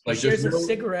this. There's a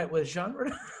cigarette with genre.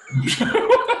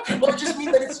 Well, I just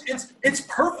mean that it's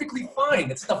perfectly fine.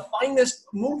 It's the finest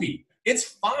movie. It's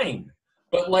fine.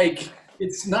 But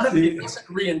it's not. It doesn't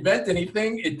reinvent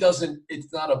anything. It doesn't.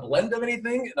 It's not a blend of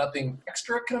anything. Nothing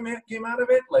extra came out of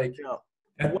it.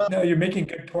 No, you're making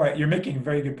good point. You're making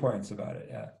very good points about it.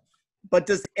 Yeah. But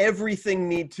does everything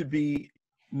need to be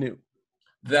new?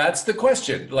 That's the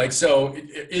question. So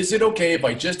is it okay if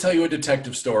I just tell you a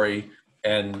detective story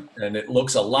and it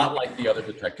looks a lot like the other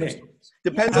detective stories?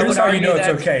 Depends on how you know it's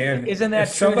that's, okay. And isn't that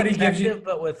if somebody gives you,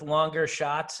 but with longer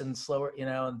shots and slower,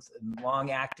 and long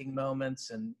acting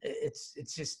moments, and it's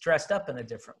just dressed up in a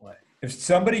different way. If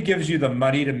somebody gives you the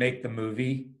money to make the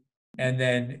movie, and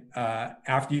then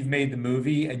after you've made the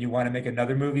movie and you want to make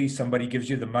another movie, somebody gives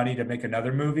you the money to make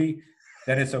another movie,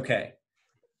 then it's okay.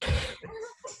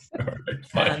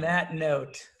 Right, on that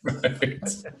note,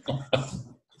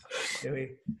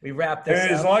 we wrap this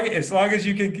up. As long as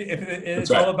you can,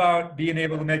 it's all about being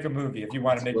able to make a movie. If you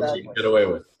want to make a movie, get away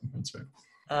with. That's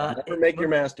right. Never make your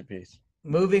masterpiece.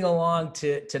 Moving along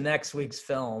to next week's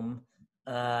film,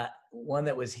 one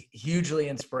that was hugely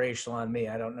inspirational on me.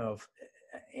 I don't know if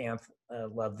Anth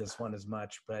loved this one as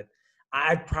much, but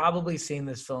I've probably seen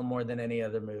this film more than any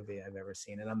other movie I've ever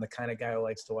seen. And I'm the kind of guy who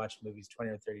likes to watch movies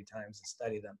 20 or 30 times and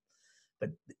study them. But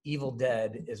Evil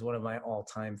Dead is one of my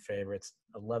all-time favorites.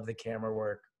 I love the camera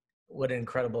work. What an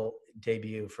incredible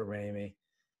debut for Raimi.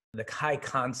 The high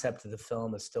concept of the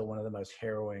film is still one of the most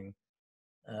harrowing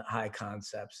high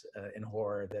concepts in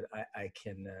horror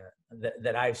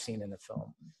that I've seen in a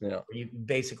film. Yeah. You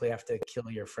basically have to kill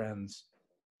your friends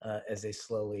as they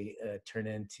slowly turn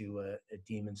into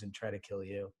demons and try to kill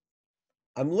you.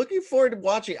 I'm looking forward to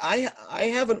watching. I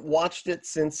haven't watched it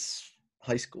since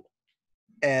high school.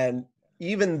 And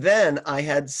even then, I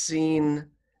had seen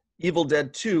Evil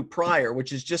Dead 2 prior,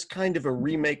 which is just kind of a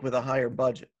remake with a higher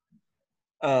budget.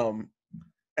 And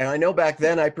I know back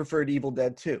then I preferred Evil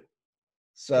Dead 2.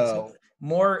 So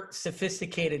more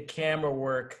sophisticated camera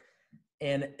work,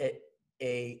 and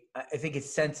I think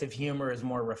its sense of humor is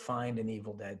more refined in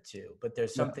Evil Dead 2. But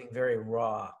there's something very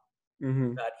raw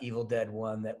about Evil Dead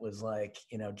 1 that was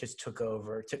just took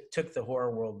the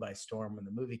horror world by storm when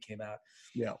the movie came out.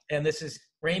 Yeah. And this is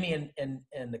Raimi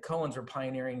and the Coens were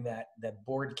pioneering that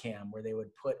board cam where they would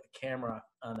put a camera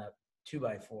on a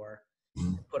 2x4,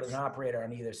 put an operator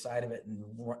on either side of it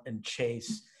and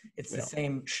chase. It's the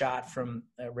same shot from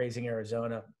Raising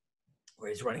Arizona where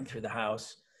he's running through the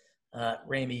house.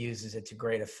 Raimi uses it to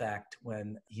great effect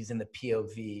when he's in the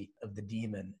POV of the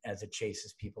demon as it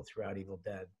chases people throughout Evil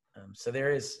Dead. So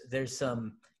there's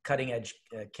some cutting edge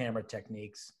camera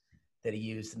techniques that he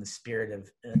used in the spirit of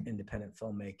independent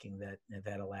filmmaking that have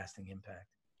had a lasting impact.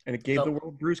 And it gave the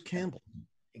world Bruce Campbell.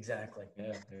 Exactly.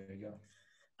 Yeah, there you go.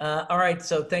 All right.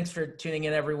 So thanks for tuning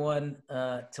in, everyone.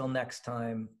 Till next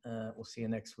time. We'll see you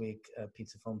next week.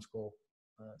 Pizza Film School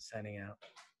signing out.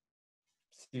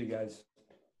 See you guys.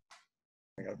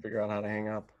 I got to figure out how to hang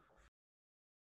up.